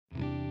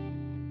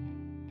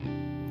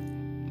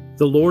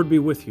The Lord be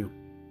with you.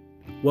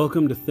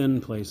 Welcome to Thin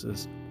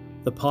Places,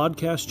 the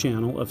podcast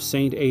channel of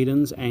St.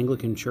 Aidan's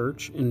Anglican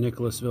Church in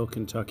Nicholasville,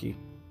 Kentucky.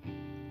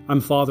 I'm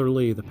Father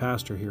Lee, the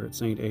pastor here at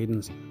St.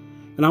 Aidan's,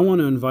 and I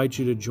want to invite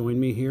you to join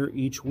me here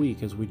each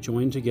week as we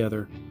join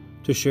together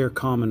to share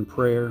common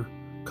prayer,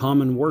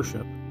 common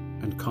worship,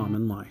 and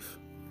common life.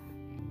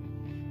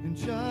 And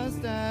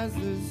just as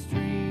the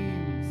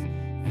streams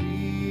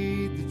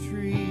feed the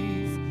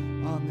trees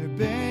on their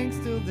banks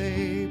till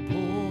they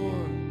pour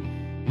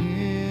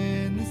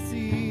in the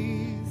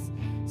seas,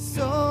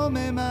 so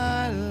may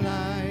my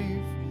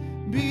life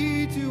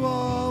be to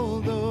all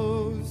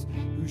those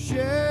who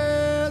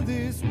share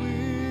this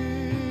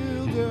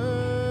wilderness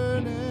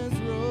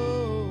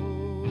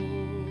road.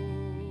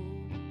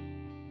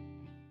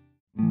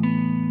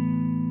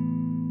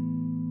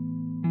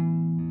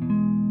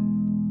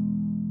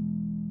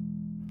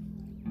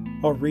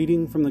 A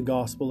reading from the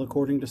Gospel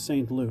according to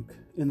St. Luke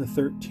in the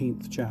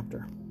 13th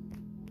chapter.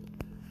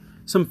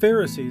 Some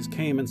Pharisees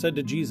came and said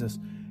to Jesus,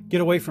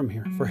 "Get away from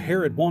here, for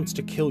Herod wants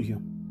to kill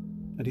you."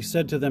 And he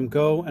said to them,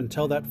 "Go and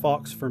tell that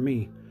fox for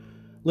me.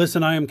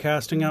 Listen, I am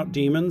casting out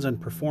demons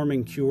and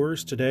performing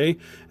cures today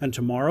and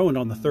tomorrow, and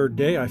on the third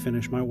day I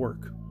finish my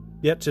work.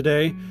 Yet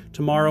today,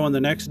 tomorrow, and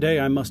the next day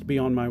I must be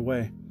on my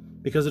way,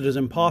 because it is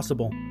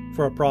impossible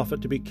for a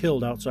prophet to be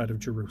killed outside of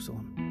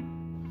Jerusalem.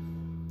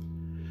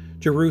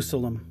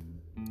 Jerusalem,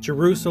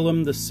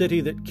 Jerusalem, the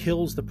city that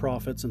kills the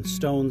prophets and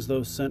stones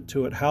those sent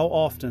to it, how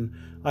often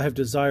I have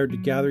desired to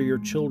gather your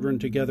children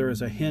together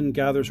as a hen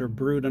gathers her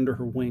brood under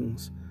her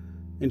wings,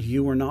 and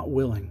you were not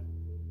willing.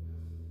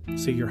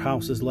 See, your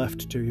house is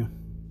left to you.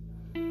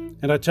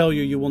 And I tell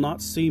you, you will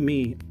not see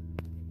me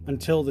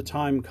until the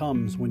time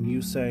comes when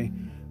you say,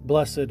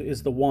 'Blessed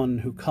is the one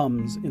who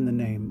comes in the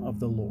name of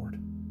the Lord.'"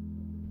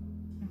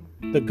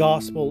 The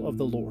Gospel of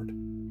the Lord.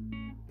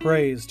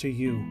 Praise to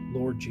you,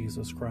 Lord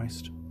Jesus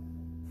Christ.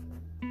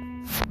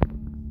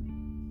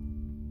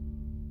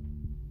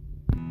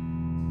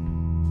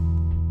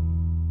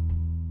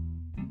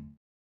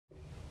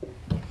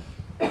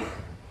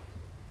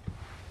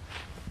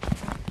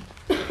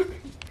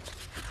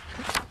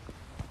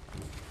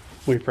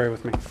 Will you pray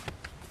with me?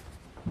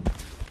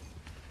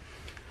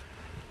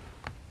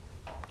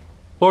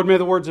 Lord, may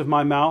the words of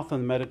my mouth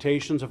and the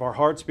meditations of our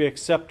hearts be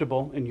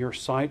acceptable in your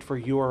sight, for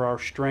you are our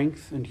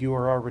strength and you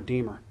are our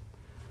Redeemer.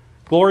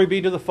 Glory be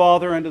to the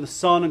Father, and to the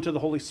Son, and to the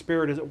Holy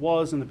Spirit, as it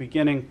was in the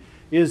beginning,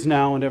 is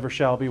now, and ever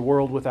shall be,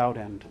 world without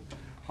end.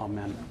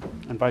 Amen.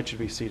 I invite you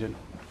to be seated.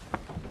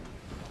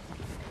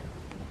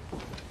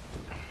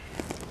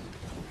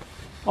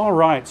 All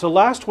right, so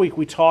last week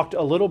we talked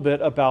a little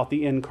bit about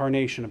the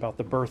incarnation, about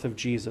the birth of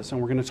Jesus,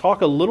 and we're going to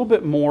talk a little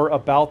bit more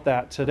about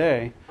that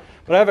today.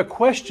 But I have a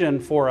question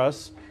for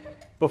us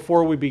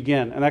before we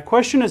begin, and that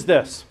question is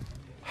this: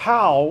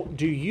 how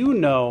do you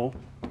know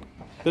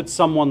that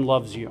someone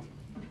loves you?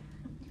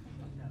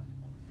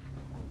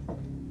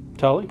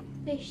 Tully?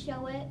 They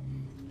show it.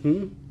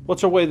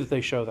 What's a way that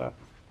they show that?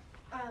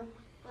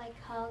 Like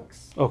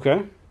hugs.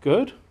 Okay,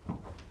 good.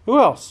 Who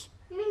else?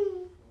 Me.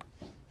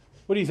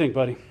 What do you think,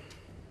 buddy?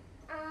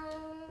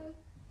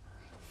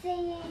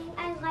 Saying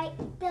I like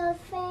those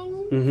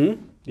things.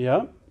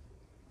 Yeah.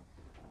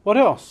 What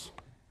else?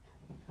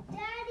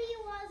 Daddy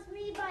loves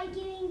me by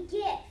giving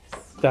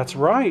gifts. That's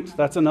right.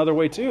 That's another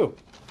way too.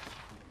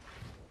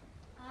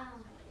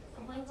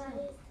 A way to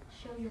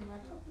show your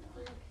love.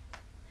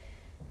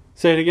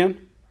 Say it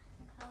again.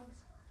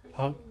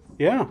 Hugs.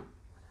 Yeah.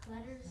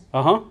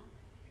 Letters.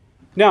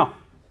 Now,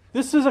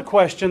 this is a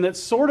question that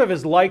sort of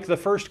is like the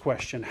first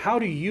question. How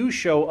do you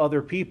show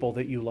other people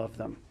that you love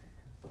them?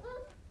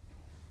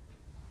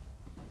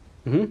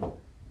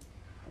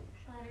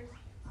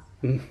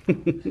 Letters.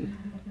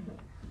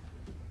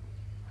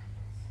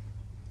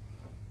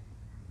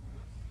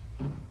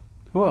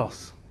 Who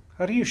else?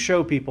 How do you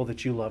show people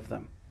that you love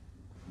them?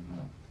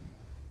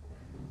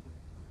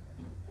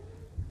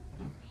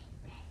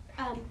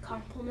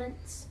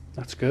 Compliments.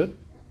 That's good.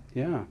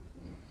 Yeah.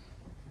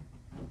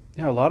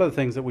 Yeah, a lot of the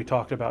things that we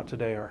talked about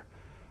today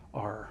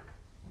are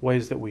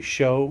ways that we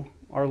show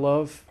our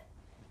love.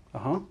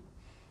 What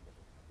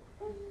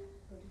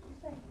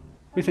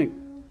do you think?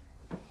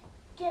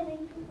 Giving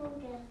people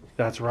gifts.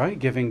 That's right.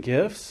 Giving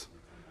gifts,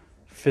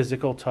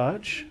 physical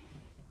touch,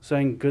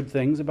 saying good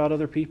things about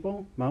other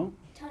people. Mo?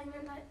 Telling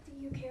them that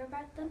you care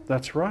about them.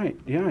 That's right.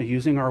 Yeah,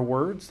 using our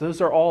words. Those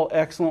are all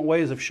excellent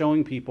ways of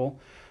showing people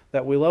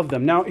that we love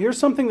them. Now, here's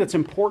something that's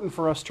important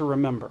for us to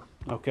remember,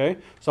 okay?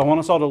 So I want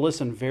us all to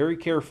listen very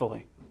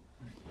carefully.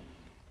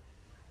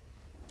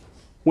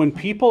 When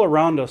people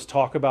around us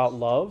talk about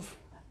love,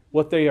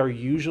 what they are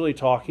usually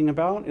talking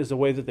about is the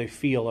way that they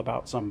feel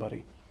about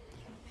somebody.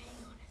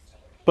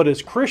 But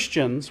as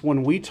Christians,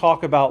 when we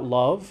talk about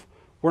love,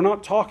 we're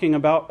not talking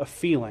about a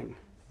feeling.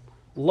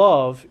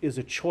 Love is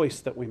a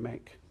choice that we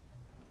make.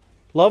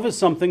 Love is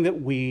something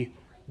that we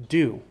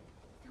do.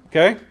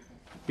 Okay?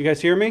 You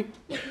guys hear me?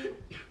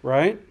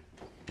 Right?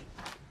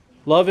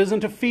 Love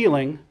isn't a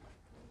feeling.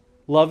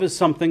 Love is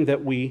something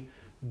that we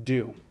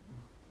do.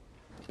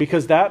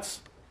 Because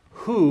that's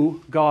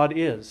who God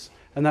is.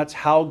 And that's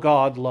how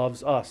God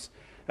loves us.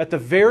 At the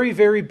very,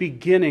 very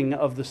beginning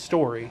of the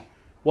story,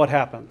 what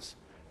happens?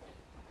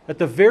 At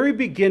the very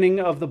beginning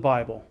of the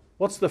Bible,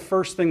 what's the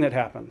first thing that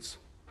happens?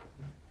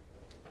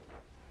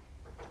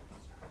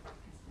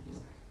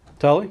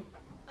 Tully?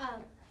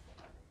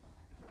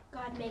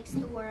 God makes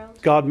the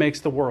world. God makes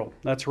the world.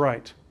 That's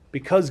right.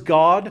 Because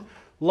God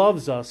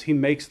loves us, He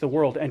makes the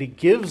world, and He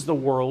gives the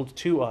world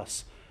to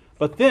us.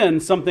 But then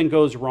something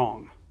goes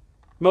wrong.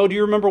 Mo, do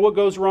you remember what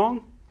goes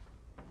wrong?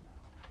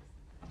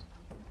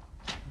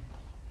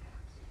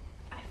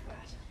 I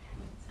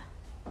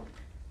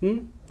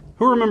forgot.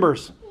 Who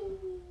remembers?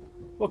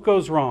 What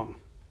goes wrong?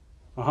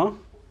 That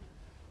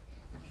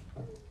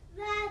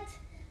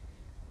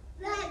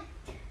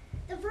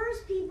the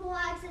first people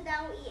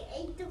accidentally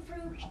ate the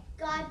fruit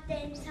God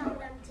didn't tell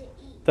them to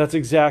eat. That's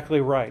exactly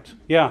right.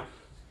 Yeah.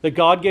 That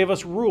God gave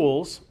us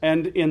rules,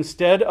 and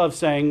instead of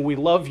saying we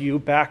love you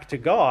back to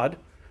God,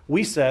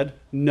 we said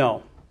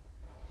no.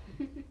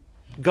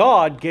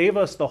 God gave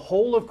us the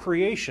whole of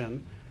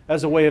creation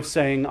as a way of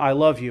saying I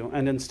love you.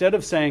 And instead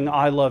of saying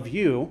I love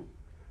you,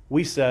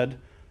 we said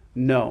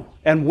no.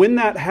 And when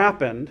that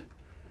happened,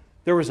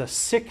 there was a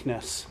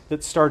sickness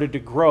that started to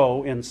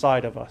grow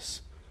inside of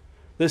us.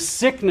 This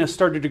sickness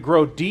started to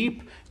grow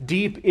deep,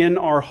 deep in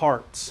our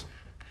hearts.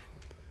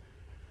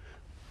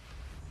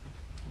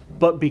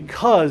 But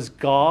because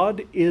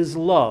God is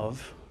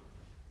love,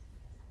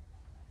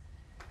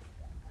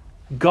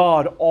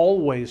 God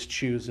always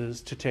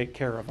chooses to take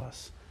care of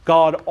us.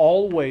 God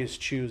always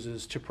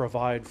chooses to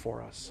provide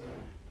for us.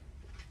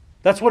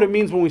 That's what it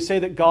means when we say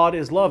that God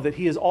is love, that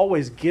He is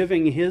always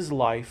giving His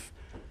life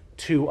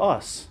to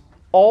us.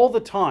 All the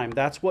time,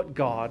 that's what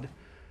God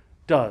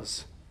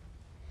does.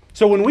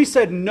 So when we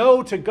said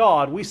no to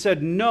God, we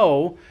said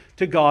no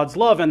to God's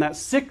love, and that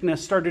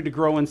sickness started to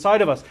grow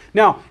inside of us.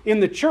 Now, in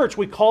the church,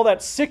 we call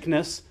that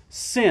sickness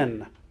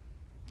sin.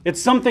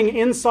 It's something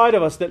inside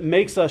of us that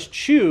makes us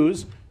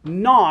choose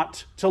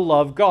not to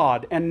love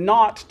God and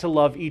not to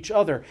love each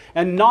other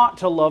and not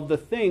to love the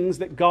things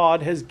that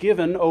God has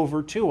given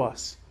over to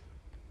us.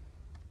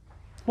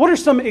 What are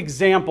some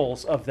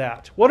examples of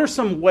that? What are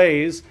some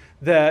ways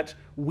that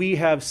we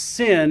have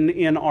sin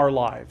in our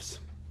lives?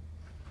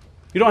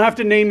 You don't have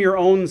to name your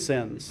own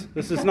sins.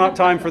 This is not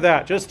time for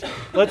that.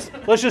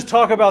 Let's just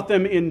talk about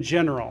them in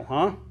general,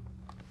 huh?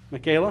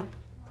 Michaela?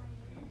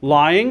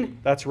 Lying,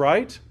 that's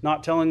right.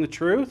 Not telling the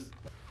truth.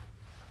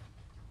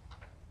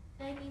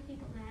 Making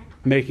people mad.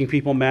 Making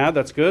people mad,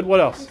 that's good. What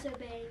else?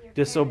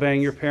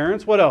 Disobeying your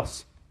parents. What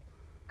else?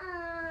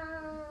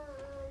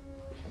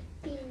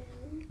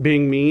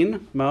 Being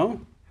mean. Mo?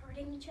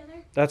 hurting each other.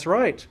 That's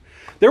right.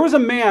 There was a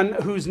man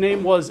whose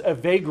name was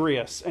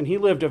Evagrius, and he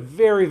lived a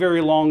very,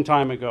 very long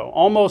time ago,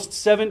 almost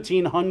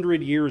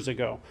 1,700 years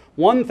ago,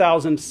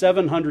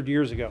 1,700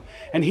 years ago.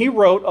 And he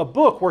wrote a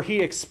book where he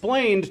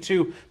explained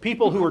to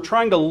people who were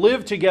trying to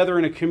live together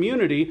in a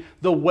community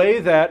the way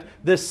that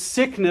this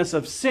sickness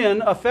of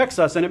sin affects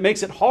us, and it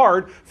makes it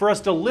hard for us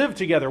to live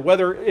together,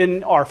 whether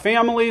in our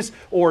families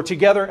or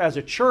together as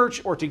a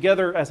church or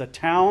together as a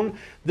town,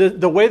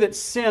 the way that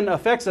sin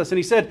affects us. And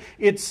he said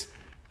it's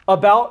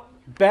about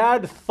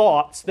bad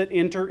thoughts that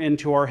enter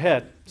into our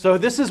head. So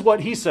this is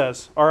what he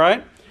says, all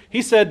right?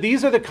 He said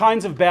these are the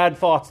kinds of bad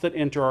thoughts that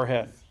enter our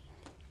head.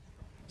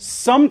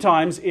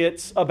 Sometimes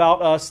it's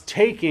about us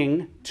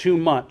taking too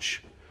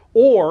much,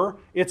 or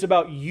it's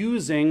about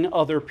using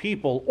other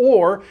people,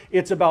 or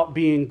it's about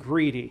being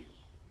greedy.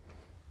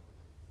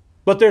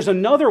 But there's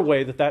another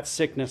way that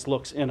sickness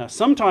looks in us.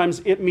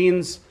 Sometimes it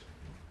means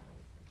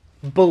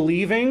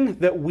believing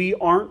that we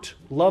aren't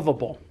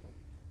lovable.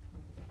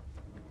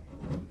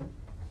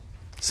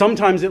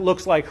 Sometimes it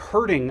looks like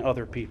hurting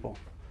other people.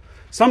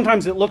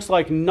 Sometimes it looks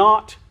like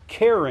not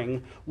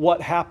caring what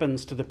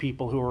happens to the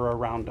people who are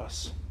around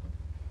us.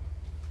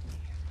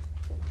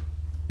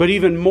 But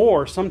even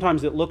more,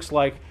 sometimes it looks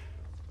like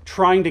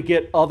trying to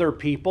get other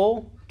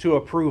people to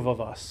approve of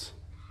us.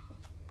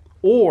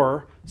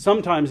 Or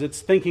sometimes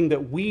it's thinking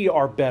that we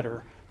are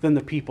better than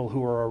the people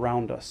who are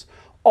around us.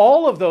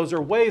 All of those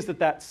are ways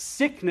that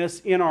sickness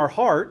in our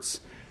hearts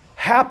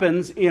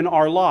happens in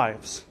our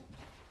lives.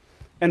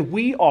 And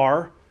we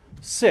are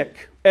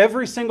sick.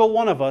 Every single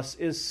one of us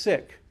is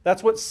sick.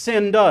 That's what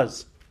sin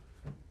does.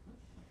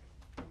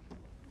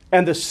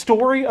 And the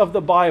story of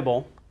the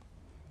Bible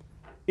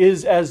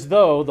is as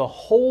though the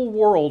whole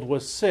world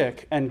was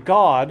sick, and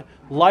God,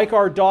 like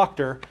our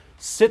doctor,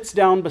 sits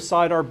down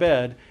beside our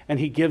bed and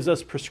He gives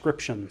us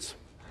prescriptions.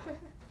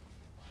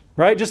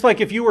 Right? Just like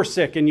if you were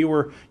sick and you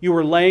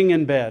were laying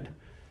in bed,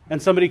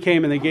 and somebody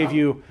came and they gave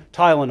you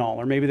Tylenol,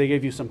 or maybe they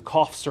gave you some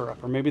cough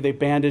syrup, or maybe they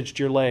bandaged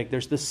your leg.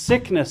 There's this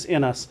sickness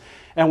in us,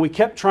 and we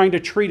kept trying to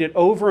treat it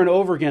over and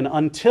over again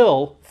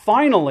until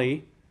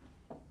finally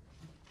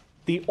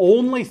the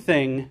only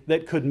thing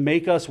that could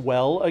make us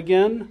well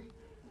again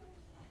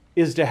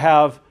is to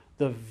have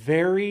the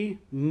very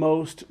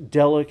most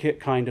delicate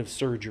kind of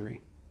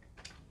surgery.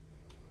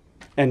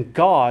 And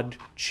God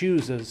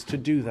chooses to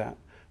do that.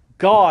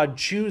 God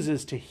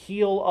chooses to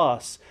heal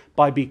us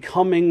by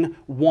becoming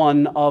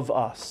one of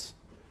us.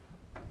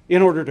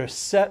 in order to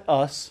set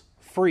us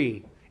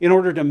free, in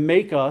order to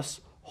make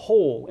us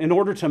whole, in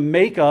order to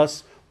make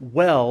us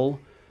well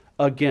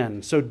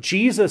again. So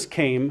Jesus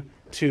came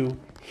to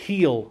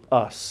heal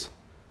us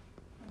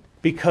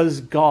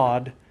because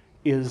God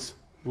is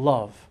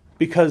love.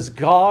 Because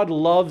God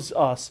loves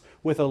us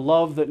with a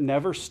love that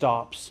never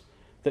stops,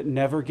 that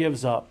never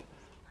gives up,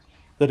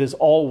 that is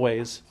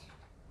always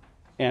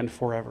and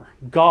forever.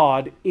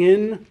 God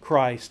in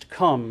Christ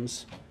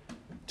comes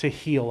to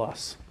heal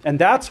us. And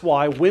that's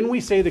why when we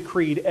say the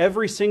creed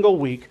every single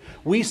week,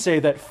 we say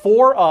that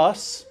for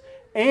us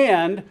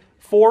and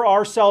for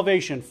our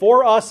salvation,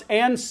 for us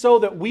and so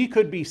that we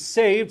could be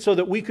saved, so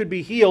that we could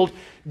be healed,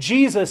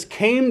 Jesus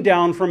came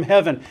down from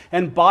heaven.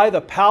 And by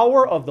the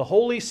power of the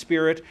Holy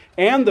Spirit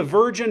and the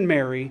Virgin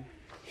Mary,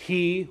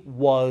 He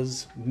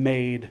was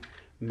made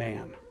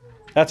man.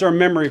 That's our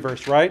memory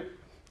verse, right?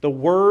 The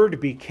Word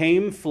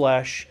became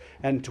flesh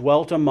and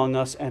dwelt among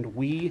us, and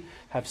we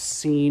have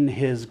seen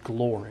His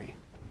glory.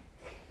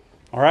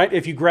 All right,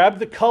 if you grab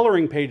the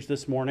coloring page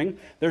this morning,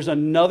 there's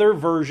another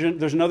version,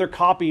 there's another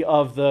copy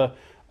of the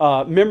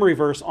memory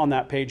verse on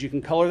that page. You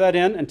can color that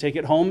in and take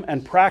it home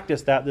and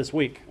practice that this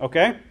week,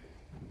 okay?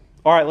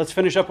 All right, let's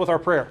finish up with our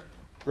prayer.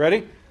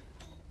 Ready?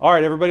 All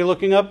right, everybody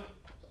looking up?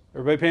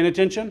 Everybody paying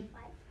attention?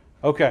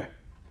 Okay.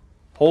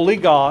 Holy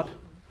God,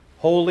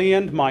 holy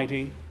and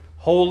mighty,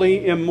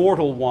 holy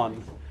immortal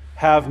one,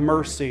 have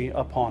mercy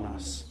upon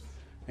us.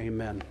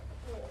 Amen.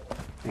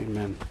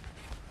 Amen.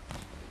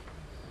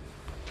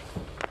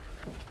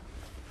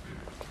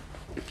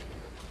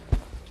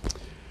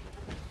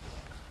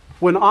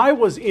 When I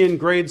was in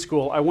grade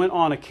school, I went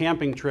on a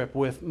camping trip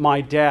with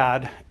my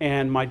dad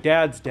and my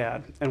dad's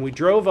dad, and we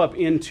drove up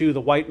into the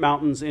White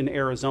Mountains in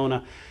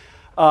Arizona,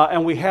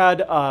 and we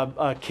had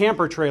a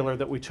camper trailer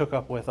that we took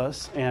up with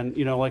us, and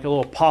like a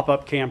little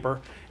pop-up camper,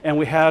 and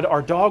we had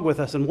our dog with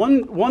us. And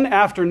one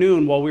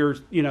afternoon, while we were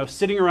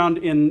sitting around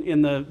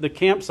in the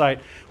campsite,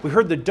 we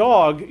heard the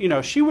dog.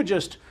 She would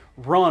just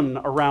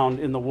run around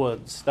in the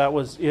woods. It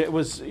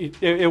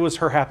was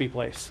her happy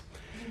place.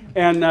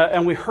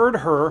 And we heard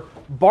her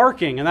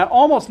barking, and that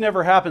almost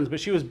never happens,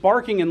 but she was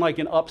barking in like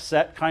an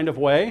upset kind of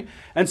way.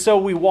 And so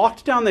we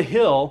walked down the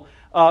hill.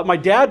 My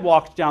dad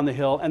walked down the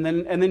hill, and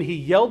then he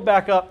yelled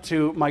back up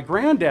to my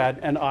granddad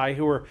and I,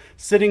 who were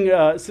sitting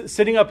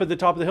up at the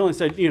top of the hill, and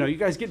said, you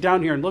guys get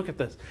down here and look at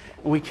this.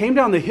 And we came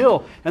down the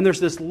hill, and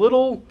there's this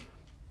little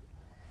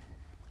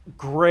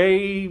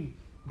gray,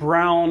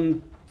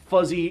 brown,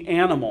 fuzzy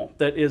animal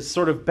that is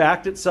sort of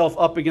backed itself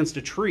up against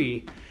a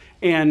tree,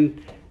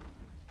 and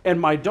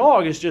my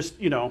dog is just,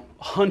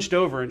 hunched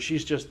over, and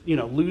she's just,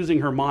 losing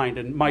her mind.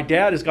 And my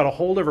dad has got a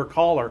hold of her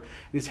collar, and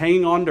he's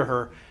hanging on to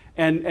her,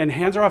 and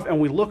hands her off, and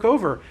we look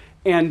over,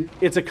 and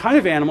it's a kind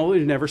of animal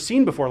we've never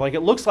seen before. Like,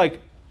 it looks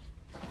like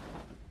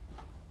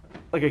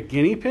a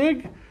guinea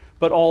pig,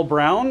 but all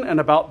brown and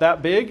about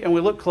that big. And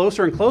we look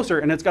closer and closer,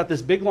 and it's got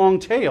this big, long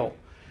tail.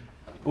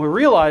 And we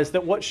realized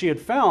that what she had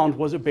found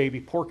was a baby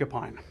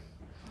porcupine.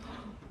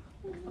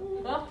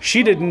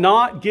 She did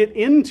not get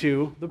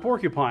into the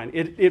porcupine.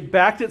 It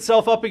backed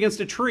itself up against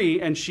a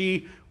tree, and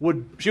she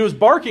was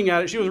barking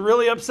at it. She was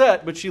really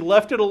upset, but she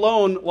left it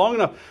alone long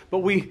enough.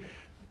 But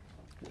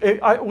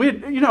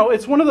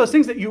it's one of those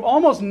things that you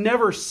almost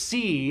never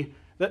see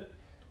that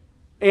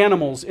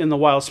animals in the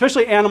wild,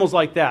 especially animals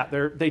like that.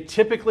 They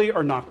typically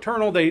are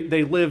nocturnal.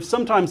 They live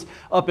sometimes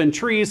up in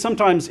trees,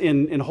 sometimes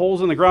in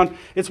holes in the ground.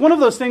 It's one of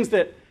those things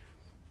that,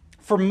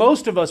 for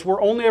most of us,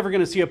 we're only ever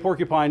going to see a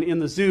porcupine in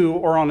the zoo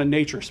or on a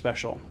nature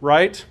special,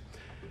 right?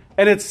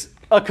 And it's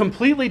a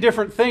completely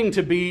different thing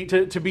to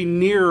be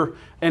near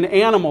an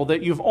animal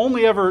that you've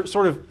only ever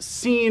sort of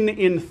seen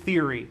in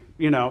theory.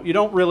 You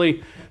don't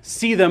really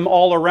see them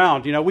all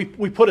around.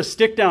 We put a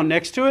stick down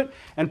next to it,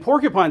 and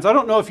porcupines, I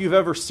don't know if you've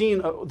ever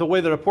seen the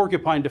way that a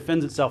porcupine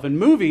defends itself. In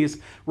movies,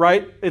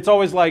 right, it's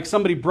always like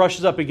somebody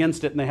brushes up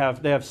against it and they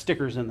have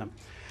stickers in them.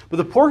 But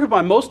the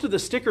porcupine, most of the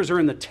stickers are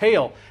in the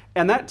tail,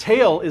 and that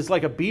tail is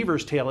like a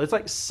beaver's tail. It's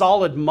like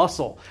solid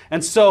muscle.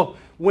 And so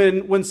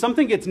when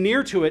something gets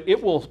near to it,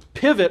 it will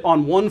pivot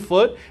on one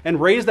foot and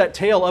raise that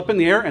tail up in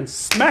the air and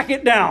smack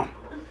it down.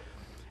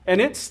 And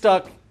it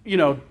stuck,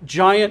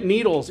 giant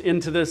needles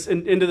into this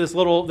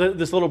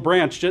little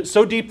branch, just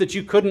so deep that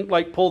you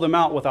couldn't pull them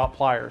out without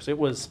pliers. It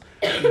was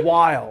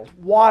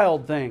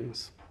wild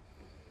things.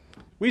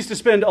 We used to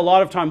spend a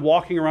lot of time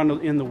walking around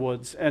in the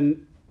woods,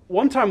 and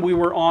one time we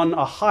were on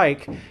a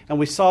hike, and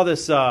we saw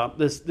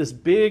this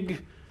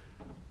big,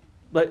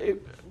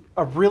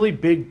 a really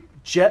big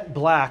jet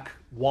black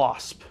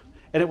wasp,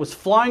 and it was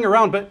flying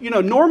around. But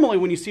normally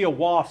when you see a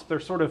wasp, they're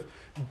sort of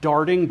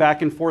darting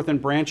back and forth in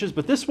branches,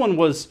 but this one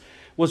was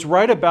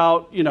right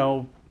about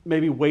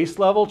maybe waist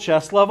level,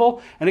 chest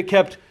level, and it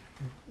kept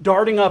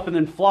darting up and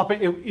then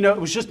flopping. It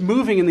was just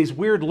moving in these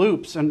weird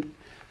loops, and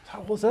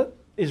that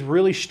is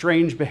really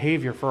strange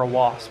behavior for a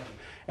wasp.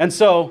 And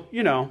so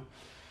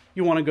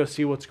you want to go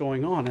see what's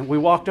going on. And we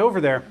walked over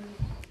there,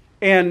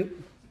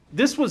 and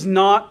this was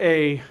not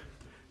a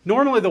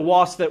normally the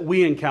wasps that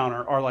we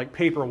encounter are like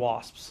paper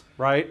wasps,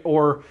 right?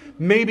 Or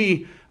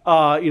maybe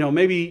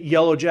maybe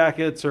yellow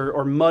jackets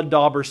or mud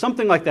daubers,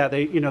 something like that.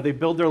 They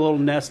build their little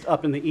nest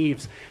up in the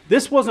eaves.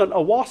 This wasn't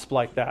a wasp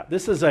like that.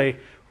 This is a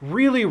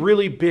really,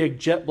 really big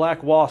jet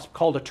black wasp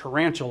called a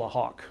tarantula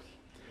hawk.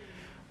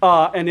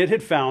 And it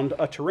had found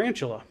a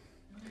tarantula.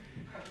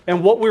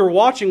 And what we were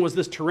watching was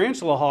this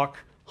tarantula hawk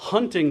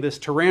hunting this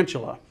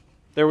tarantula.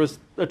 There was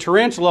a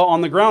tarantula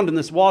on the ground, and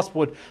this wasp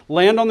would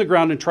land on the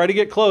ground and try to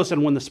get close.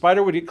 And when the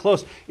spider would get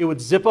close, it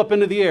would zip up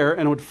into the air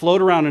and it would float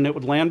around and it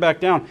would land back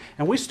down.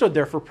 And we stood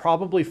there for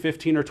probably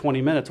 15 or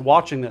 20 minutes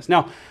watching this.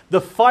 Now,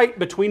 the fight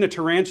between a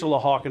tarantula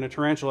hawk and a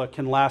tarantula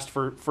can last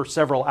for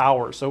several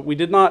hours. So we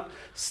did not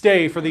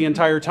stay for the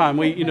entire time.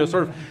 We,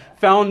 sort of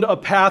found a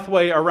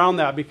pathway around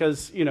that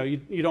because,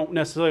 you don't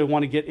necessarily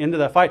want to get into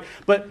that fight.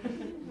 But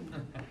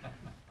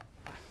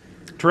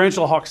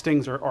tarantula hawk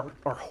stings are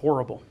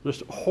horrible.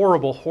 Just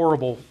horrible,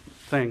 horrible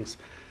things.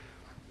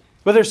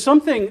 But there's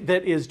something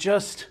that is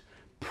just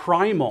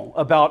primal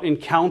about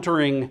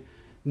encountering.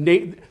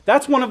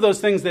 That's one of those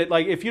things that,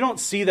 like, if you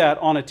don't see that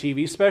on a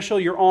TV special,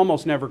 you're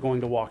almost never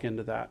going to walk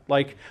into that.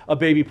 Like a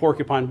baby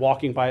porcupine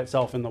walking by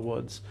itself in the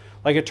woods.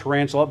 Like a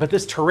tarantula. But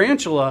this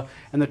tarantula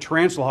and the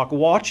tarantula hawk,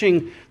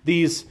 watching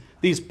these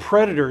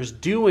predators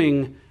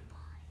doing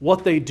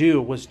what they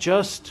do was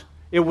just...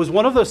 It was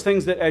one of those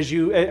things that as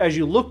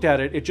you looked at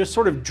it, it just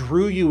sort of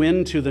drew you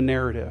into the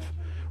narrative,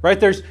 right?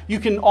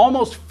 You can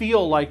almost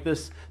feel like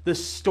this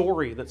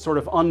story that's sort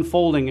of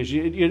unfolding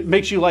it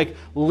makes you like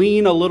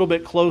lean a little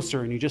bit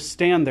closer, and you just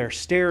stand there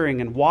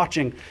staring and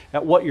watching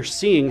at what you're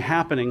seeing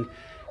happening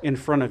in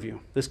front of you.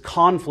 This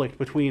conflict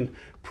between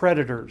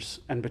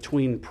predators and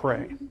between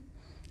prey.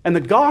 And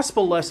the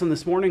gospel lesson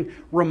this morning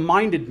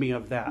reminded me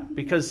of that,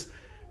 because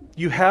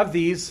you have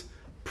these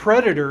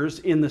predators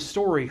in the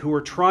story who are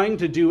trying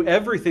to do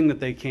everything that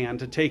they can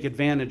to take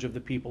advantage of the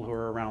people who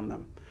are around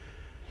them.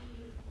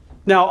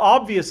 Now,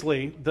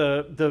 obviously,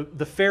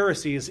 the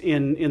Pharisees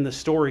in the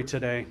story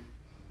today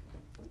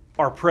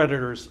are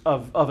predators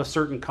of a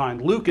certain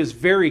kind. Luke is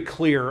very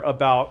clear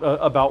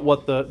about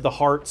what the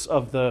hearts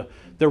of the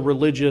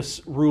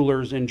religious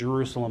rulers in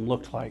Jerusalem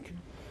looked like.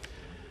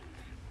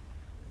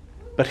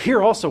 But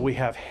here also we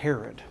have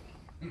Herod.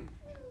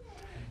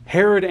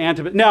 Herod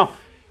Antipas. Now,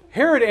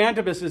 Herod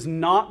Antipas is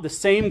not the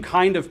same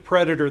kind of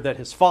predator that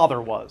his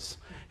father was.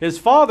 His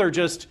father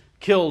just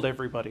killed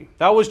everybody.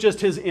 That was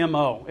just his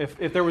MO.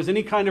 If there was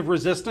any kind of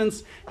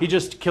resistance, he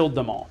just killed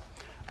them all.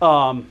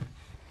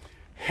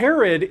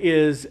 Herod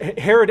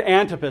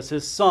Antipas,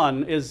 his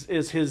son, is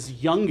his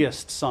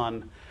youngest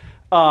son.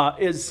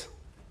 He's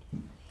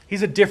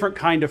a different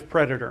kind of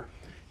predator.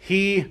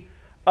 He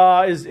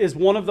is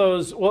one of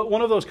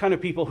those kind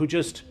of people who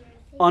just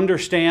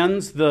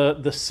understands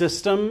the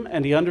system,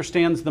 and he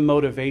understands the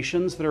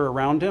motivations that are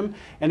around him,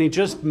 and he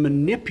just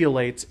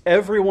manipulates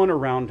everyone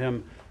around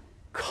him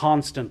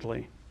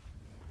constantly.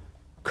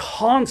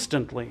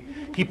 Constantly.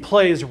 He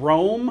plays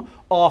Rome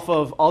off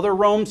of other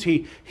Romes.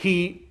 He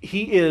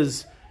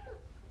is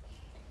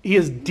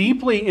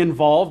deeply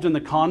involved in the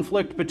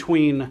conflict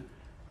between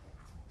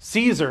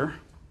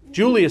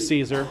Julius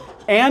Caesar,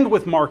 and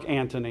with Mark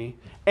Antony,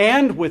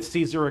 and with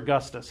Caesar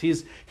Augustus.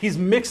 He's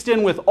mixed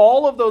in with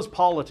all of those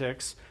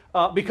politics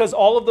because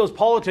all of those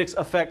politics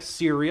affect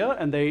Syria,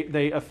 and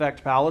they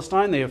affect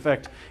Palestine, they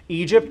affect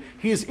Egypt.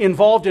 He's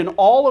involved in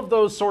all of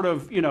those sort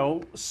of,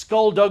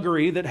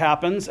 skullduggery that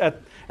happens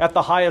at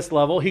the highest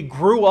level. He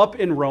grew up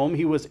in Rome.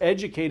 He was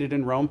educated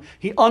in Rome.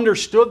 He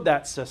understood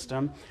that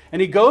system.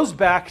 And he goes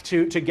back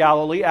to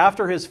Galilee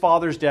after his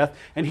father's death,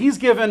 and he's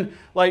given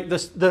like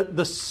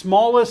the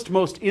smallest,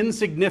 most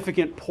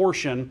insignificant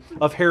portion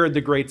of Herod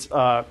the Great's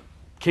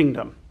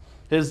kingdom.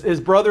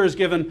 His brother is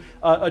given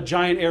a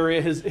giant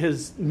area.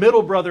 His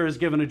middle brother is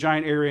given a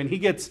giant area, and he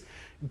gets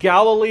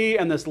Galilee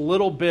and this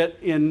little bit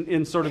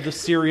in sort of the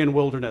Syrian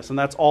wilderness, and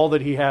that's all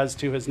that he has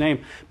to his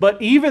name. But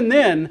even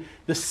then,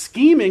 the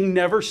scheming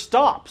never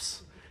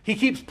stops. He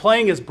keeps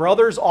playing his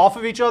brothers off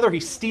of each other. He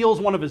steals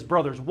one of his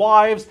brother's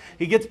wives.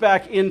 He gets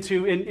back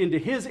into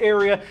his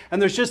area, and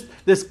there's just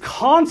this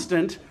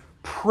constant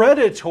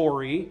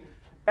predatory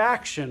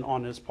action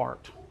on his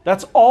part.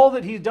 That's all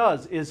that he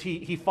does, is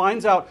he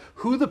finds out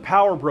who the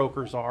power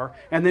brokers are,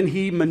 and then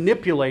he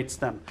manipulates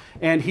them,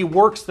 and he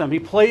works them. He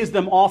plays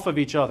them off of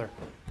each other.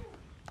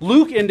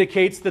 Luke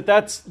indicates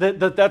that's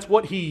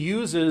what he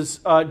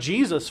uses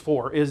Jesus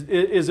for,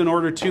 is in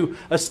order to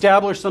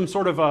establish some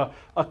sort of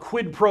a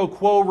quid pro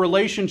quo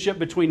relationship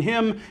between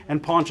him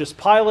and Pontius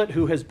Pilate,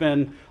 who has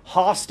been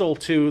hostile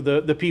to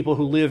the people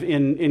who live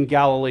in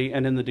Galilee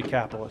and in the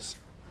Decapolis.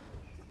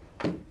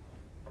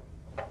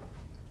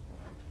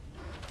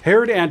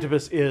 Herod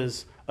Antipas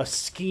is a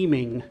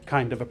scheming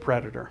kind of a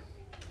predator.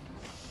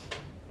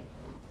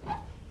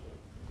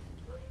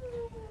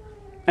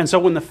 And so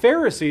when the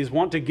Pharisees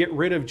want to get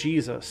rid of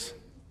Jesus,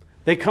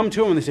 they come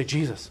to him and they say,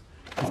 "Jesus,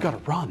 you've got to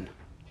run.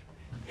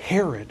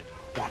 Herod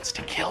wants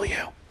to kill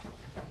you."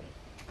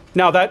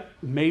 Now, that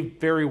may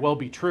very well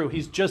be true.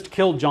 He's just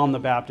killed John the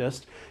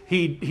Baptist.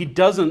 He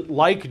doesn't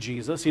like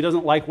Jesus. He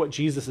doesn't like what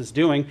Jesus is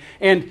doing.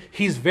 And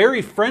he's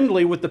very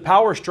friendly with the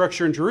power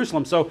structure in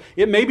Jerusalem. So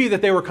it may be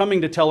that they were coming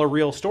to tell a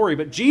real story.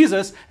 But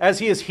Jesus, as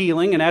he is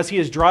healing and as he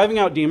is driving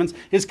out demons,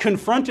 is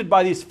confronted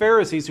by these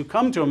Pharisees who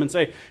come to him and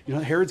say,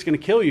 Herod's going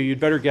to kill you. You'd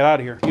better get out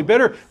of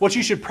here. What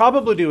you should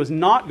probably do is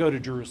not go to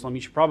Jerusalem.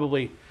 You should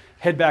probably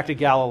head back to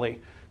Galilee.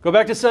 Go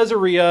back to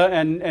Caesarea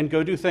and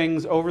go do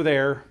things over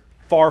there,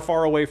 far,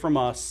 far away from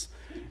us,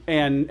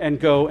 and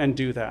go and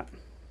do that.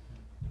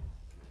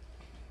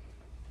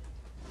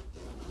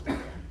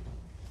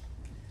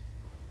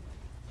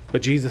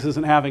 But Jesus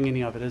isn't having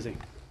any of it, is he?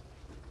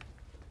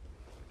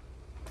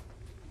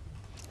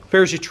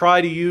 Pharisees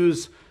try to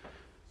use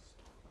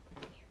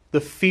the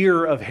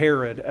fear of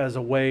Herod as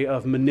a way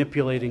of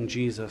manipulating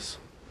Jesus.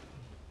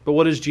 But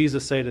what does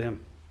Jesus say to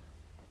him?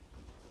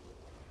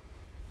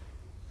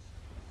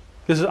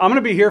 He says, I'm going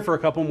to be here for a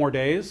couple more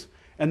days,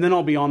 and then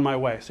I'll be on my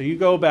way. So you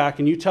go back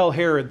and you tell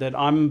Herod that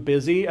I'm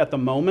busy at the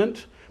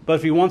moment, but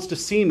if he wants to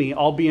see me,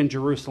 I'll be in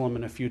Jerusalem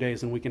in a few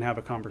days and we can have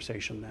a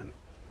conversation then.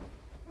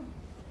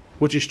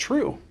 Which is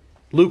true.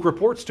 Luke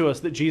reports to us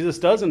that Jesus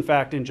does, in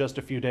fact, in just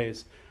a few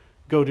days,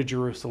 go to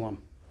Jerusalem.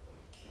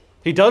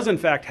 He does, in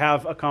fact,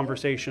 have a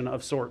conversation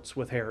of sorts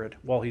with Herod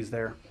while he's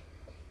there.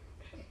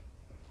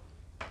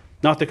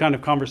 Not the kind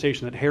of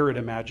conversation that Herod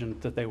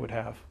imagined that they would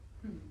have.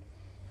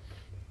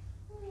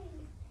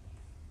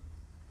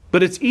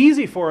 But it's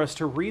easy for us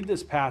to read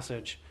this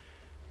passage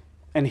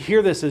and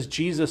hear this as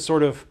Jesus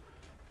sort of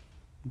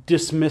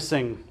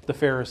dismissing the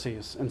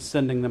Pharisees and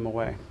sending them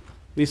away.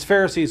 These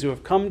Pharisees who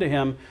have come to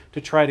him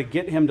to try to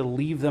get him to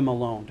leave them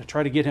alone, to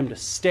try to get him to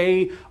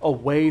stay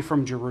away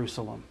from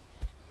Jerusalem.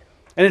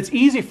 And it's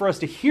easy for us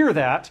to hear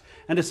that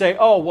and to say,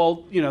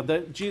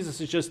 that Jesus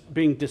is just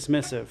being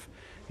dismissive.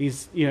 He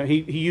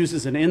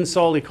uses an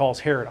insult. He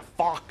calls Herod a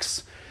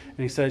fox. And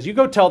he says, you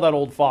go tell that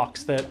old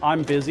fox that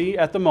I'm busy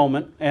at the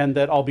moment and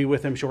that I'll be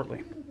with him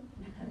shortly.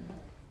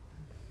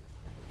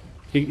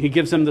 He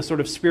gives him the sort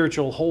of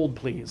spiritual hold,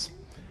 please.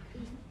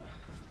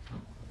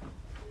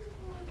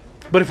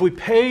 But if we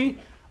pay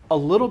a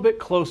little bit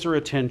closer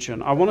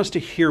attention, I want us to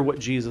hear what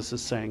Jesus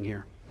is saying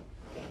here.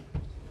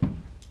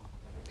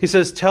 He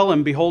says, tell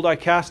him, behold, I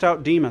cast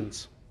out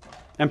demons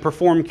and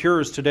perform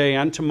cures today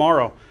and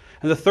tomorrow.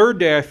 And the third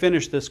day I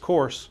finish this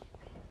course.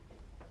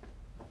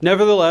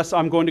 Nevertheless,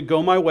 I'm going to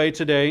go my way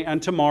today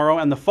and tomorrow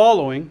and the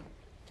following,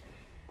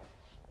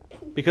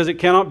 because it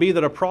cannot be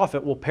that a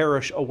prophet will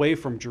perish away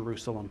from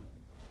Jerusalem.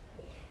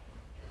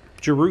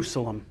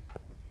 Jerusalem.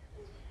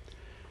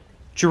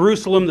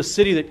 Jerusalem, the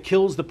city that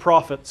kills the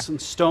prophets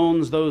and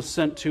stones those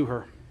sent to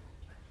her.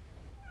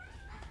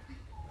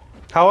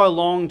 How I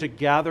long to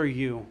gather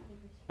you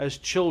as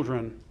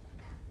children,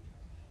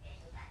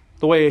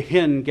 the way a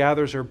hen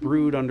gathers her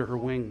brood under her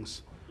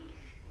wings.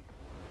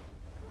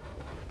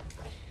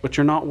 But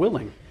you're not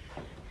willing.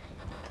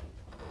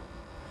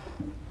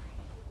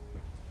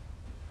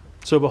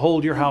 So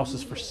behold, your house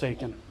is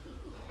forsaken,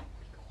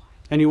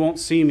 and you won't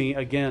see me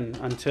again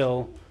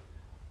until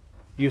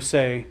you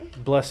say,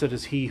 blessed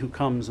is he who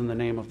comes in the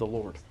name of the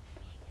Lord.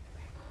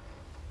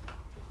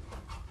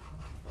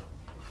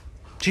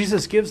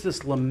 Jesus gives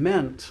this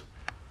lament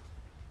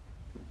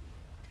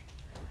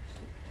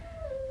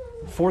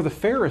for the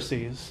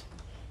Pharisees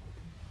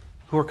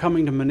who are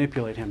coming to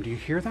manipulate him. Do you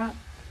hear that?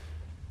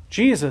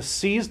 Jesus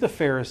sees the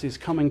Pharisees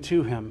coming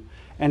to him,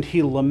 and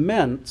he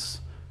laments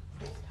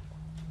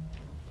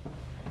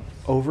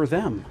over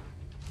them,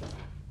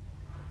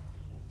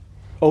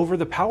 over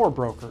the power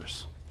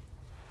brokers,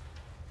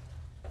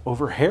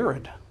 over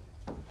Herod.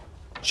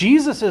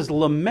 Jesus'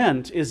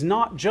 lament is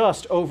not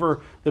just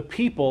over the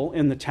people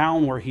in the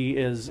town where he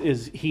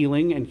is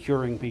healing and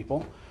curing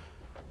people.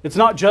 It's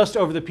not just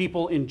over the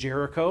people in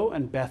Jericho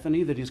and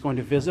Bethany that he's going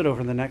to visit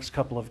over the next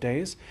couple of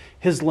days.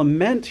 His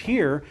lament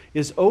here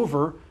is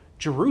over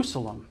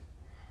Jerusalem,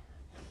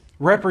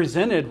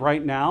 represented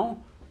right now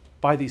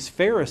by these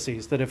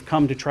Pharisees that have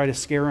come to try to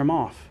scare him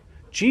off.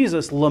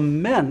 Jesus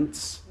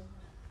laments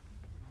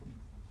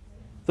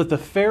that the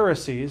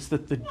Pharisees,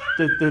 that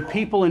the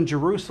people in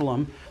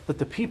Jerusalem, that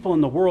the people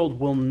in the world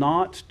will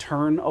not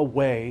turn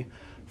away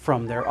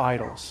from their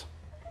idols.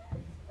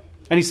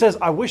 And he says,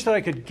 I wish that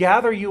I could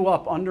gather you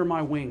up under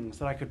my wings,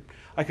 that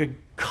I could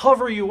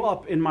cover you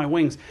up in my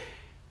wings.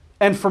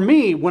 And for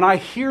me, when I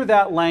hear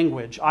that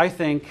language, I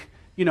think,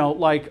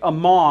 like a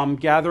mom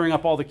gathering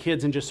up all the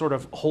kids and just sort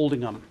of holding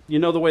them. You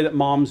know the way that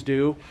moms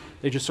do?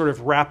 They just sort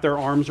of wrap their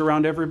arms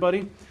around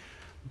everybody.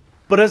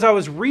 But as I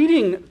was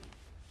reading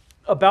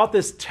about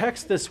this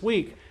text this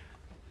week,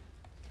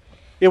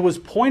 it was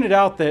pointed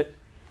out that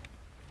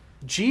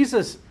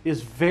Jesus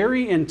is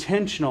very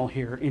intentional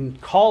here in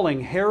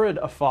calling Herod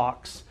a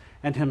fox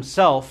and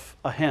himself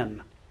a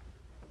hen.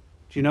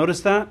 Do you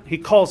notice that? He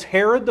calls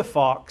Herod the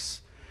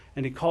fox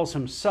and he calls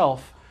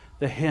himself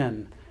the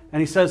hen. And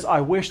he says,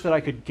 I wish that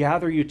I could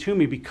gather you to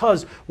me,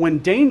 because when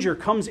danger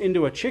comes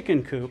into a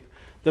chicken coop,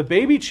 the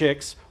baby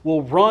chicks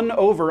will run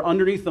over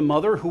underneath the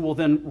mother, who will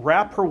then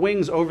wrap her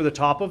wings over the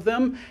top of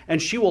them,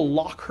 and she will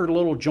lock her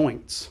little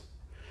joints.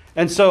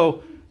 And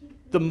so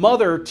the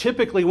mother,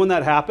 typically when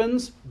that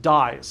happens,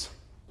 dies.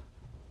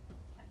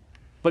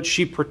 But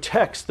she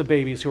protects the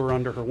babies who are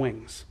under her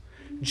wings.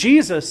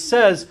 Jesus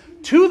says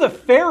to the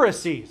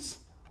Pharisees,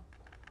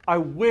 I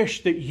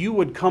wish that you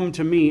would come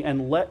to me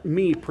and let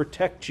me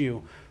protect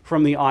you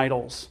from the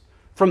idols,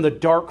 from the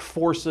dark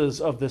forces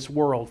of this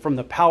world, from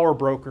the power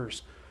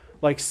brokers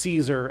like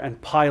Caesar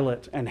and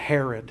Pilate and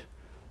Herod.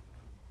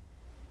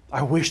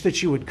 I wish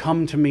that you would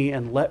come to me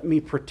and let me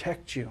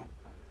protect you.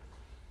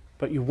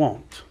 But you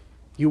won't.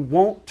 You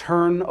won't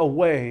turn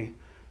away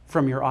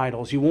from your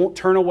idols. You won't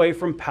turn away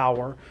from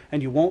power,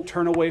 and you won't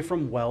turn away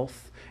from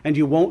wealth, and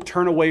you won't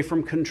turn away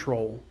from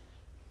control.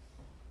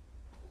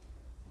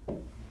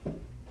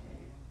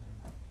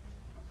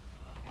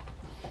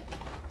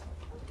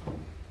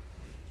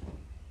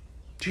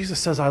 Jesus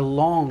says, I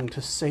long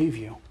to save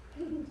you,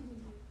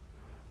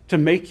 to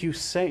make you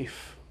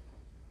safe.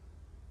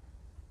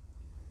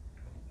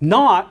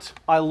 Not,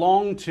 I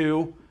long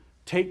to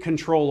take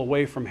control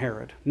away from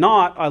Herod.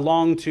 Not, I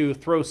long to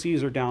throw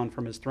Caesar down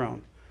from his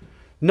throne.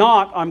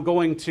 Not, I'm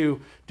going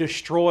to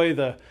destroy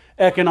the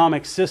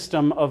economic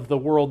system of the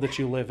world that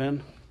you live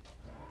in.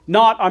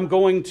 Not, I'm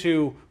going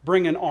to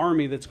bring an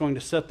army that's going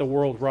to set the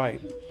world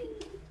right.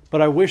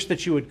 But I wish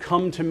that you would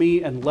come to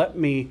me and let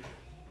me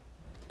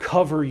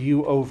cover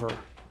you over,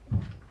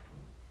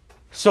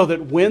 so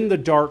that when the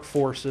dark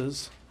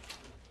forces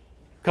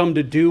come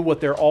to do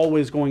what they're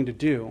always going to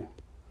do,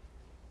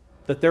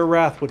 that their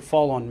wrath would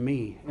fall on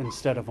me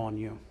instead of on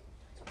you.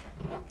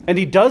 And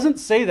he doesn't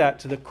say that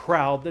to the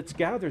crowd that's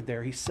gathered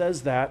there. He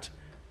says that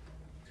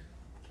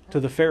to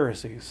the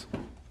Pharisees.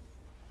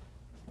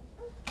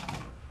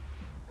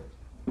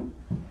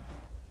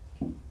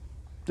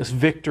 This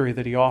victory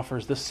that he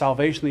offers, this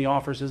salvation that he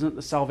offers, isn't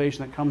the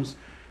salvation that comes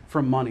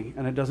from money,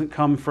 and it doesn't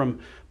come from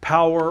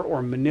power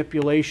or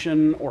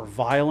manipulation or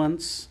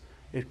violence.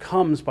 It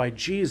comes by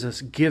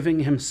Jesus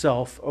giving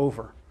himself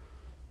over.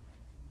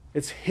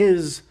 It's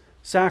his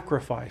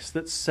sacrifice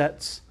that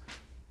sets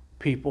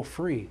people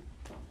free.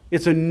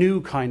 It's a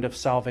new kind of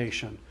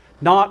salvation,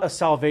 not a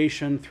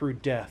salvation through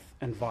death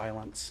and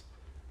violence,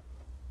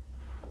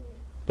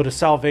 but a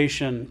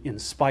salvation in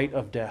spite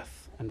of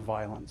death and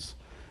violence.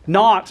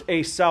 Not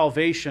a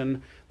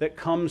salvation that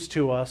comes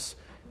to us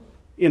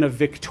in a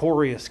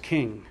victorious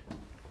king,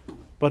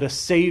 but a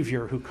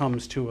Savior who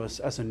comes to us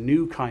as a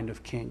new kind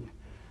of king,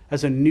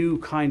 as a new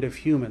kind of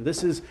human.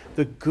 This is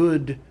the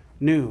good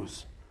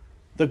news,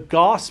 the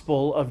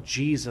gospel of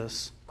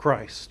Jesus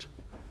Christ,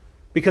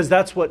 because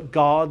that's what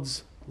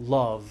God's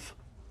love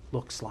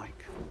looks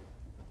like.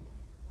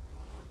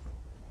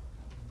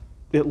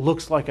 It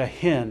looks like a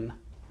hen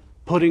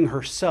putting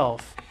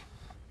herself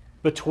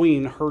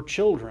between her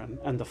children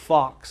and the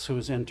fox who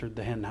has entered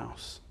the hen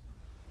house.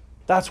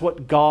 That's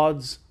what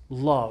God's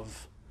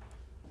love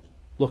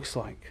looks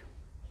like.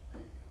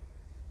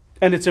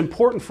 And it's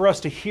important for us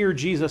to hear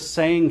Jesus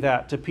saying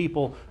that to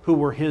people who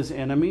were his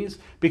enemies,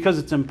 because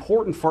it's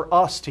important for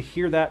us to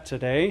hear that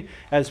today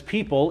as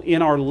people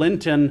in our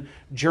Lenten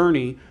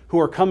journey who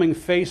are coming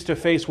face to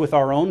face with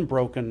our own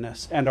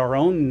brokenness and our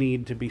own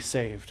need to be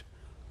saved.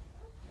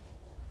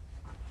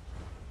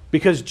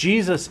 Because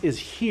Jesus is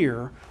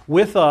here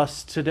with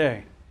us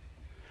today.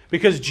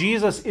 Because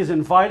Jesus is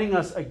inviting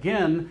us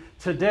again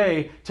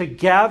today to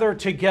gather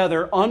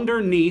together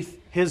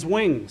underneath his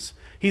wings.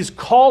 He's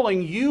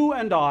calling you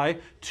and I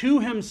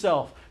to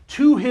himself,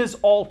 to his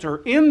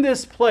altar, in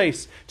this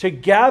place, to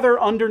gather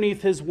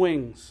underneath his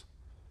wings.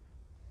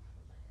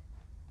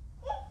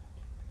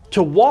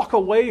 To walk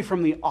away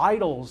from the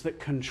idols that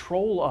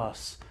control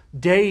us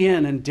day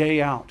in and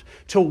day out.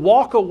 To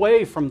walk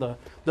away from the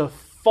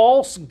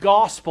false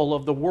gospel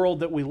of the world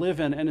that we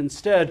live in and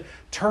instead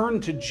turn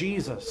to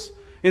Jesus.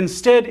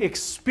 Instead,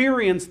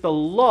 experience the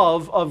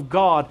love of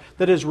God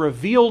that is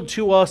revealed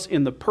to us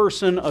in the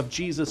person of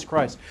Jesus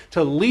Christ.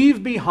 To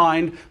leave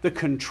behind the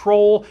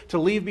control, to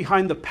leave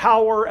behind the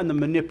power and the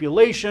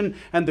manipulation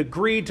and the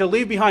greed, to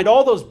leave behind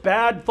all those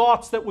bad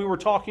thoughts that we were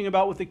talking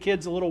about with the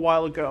kids a little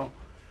while ago.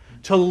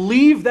 To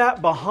leave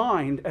that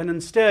behind and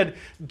instead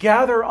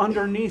gather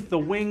underneath the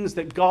wings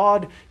that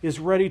God is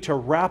ready to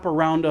wrap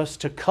around us,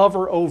 to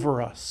cover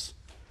over us.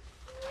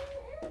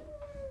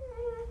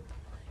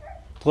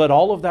 To let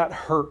all of that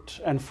hurt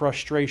and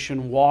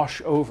frustration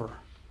wash over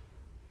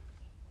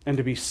and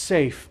to be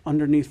safe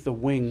underneath the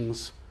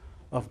wings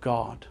of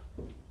God.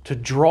 To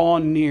draw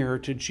near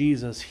to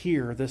Jesus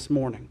here this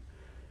morning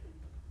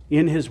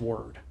in his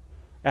word,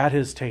 at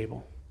his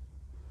table.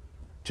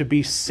 To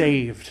be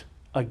saved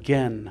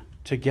again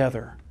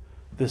together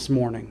this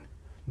morning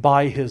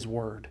by his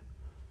word,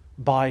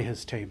 by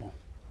his table.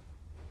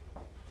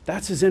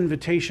 That's his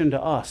invitation to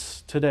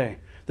us today.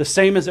 The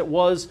same as it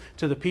was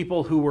to the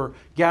people who were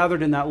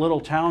gathered in that little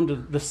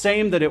town, the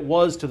same that it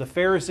was to the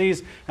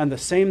Pharisees, and the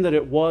same that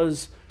it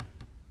was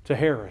to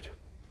Herod.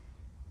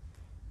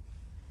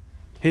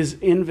 His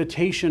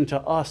invitation to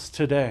us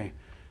today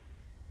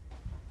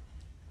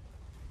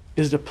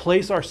is to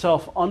place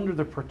ourselves under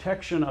the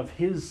protection of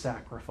His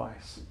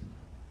sacrifice,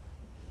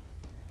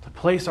 to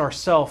place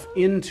ourselves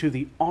into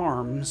the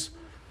arms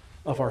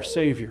of our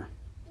Savior,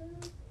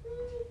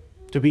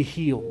 to be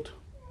healed,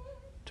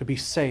 to be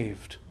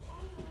saved,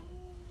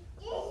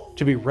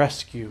 to be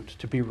rescued,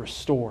 to be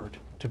restored,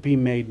 to be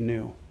made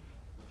new.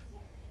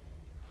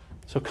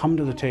 So come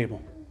to the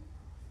table.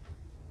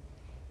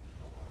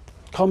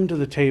 Come to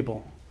the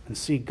table and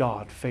see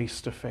God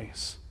face to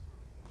face.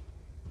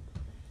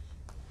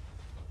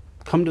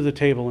 Come to the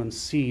table and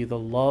see the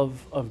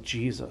love of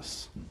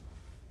Jesus.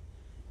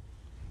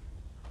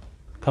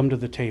 Come to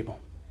the table.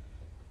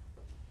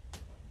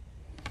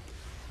 In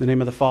the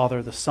name of the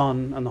Father, the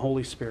Son, and the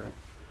Holy Spirit.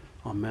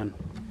 Amen.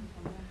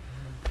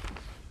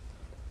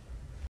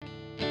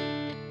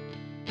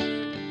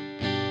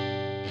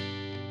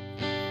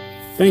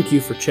 Thank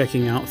you for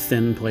checking out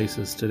Thin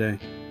Places today.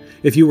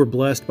 If you were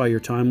blessed by your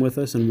time with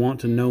us and want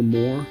to know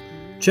more,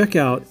 check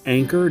out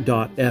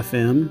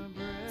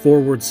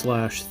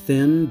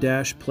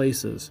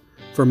anchor.fm/thin-places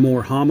for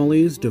more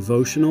homilies,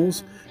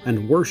 devotionals,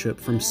 and worship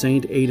from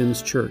St.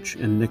 Aidan's Church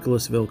in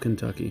Nicholasville,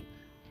 Kentucky.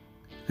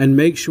 And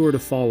make sure to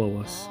follow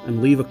us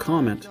and leave a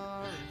comment,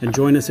 and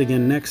join us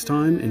again next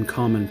time in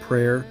common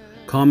prayer,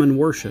 common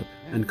worship,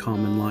 and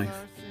common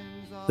life.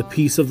 The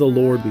peace of the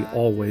Lord be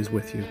always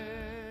with you.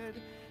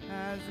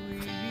 As we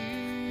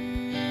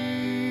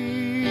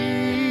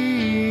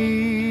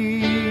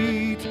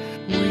eat,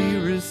 we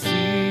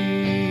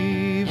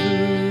receive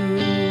who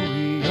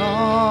we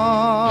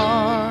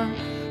are.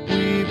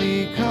 We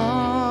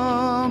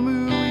become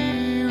who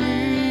we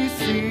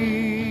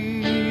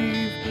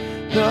receive.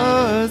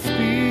 The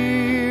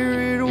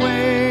Spirit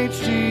waits,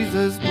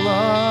 Jesus'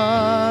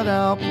 blood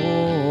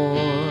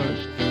outpoured.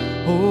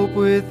 Hope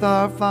with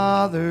our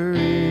Father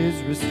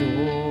is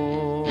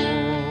restored.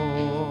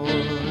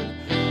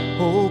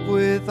 Hope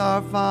with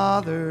our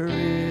Father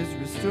is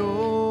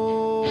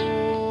restored.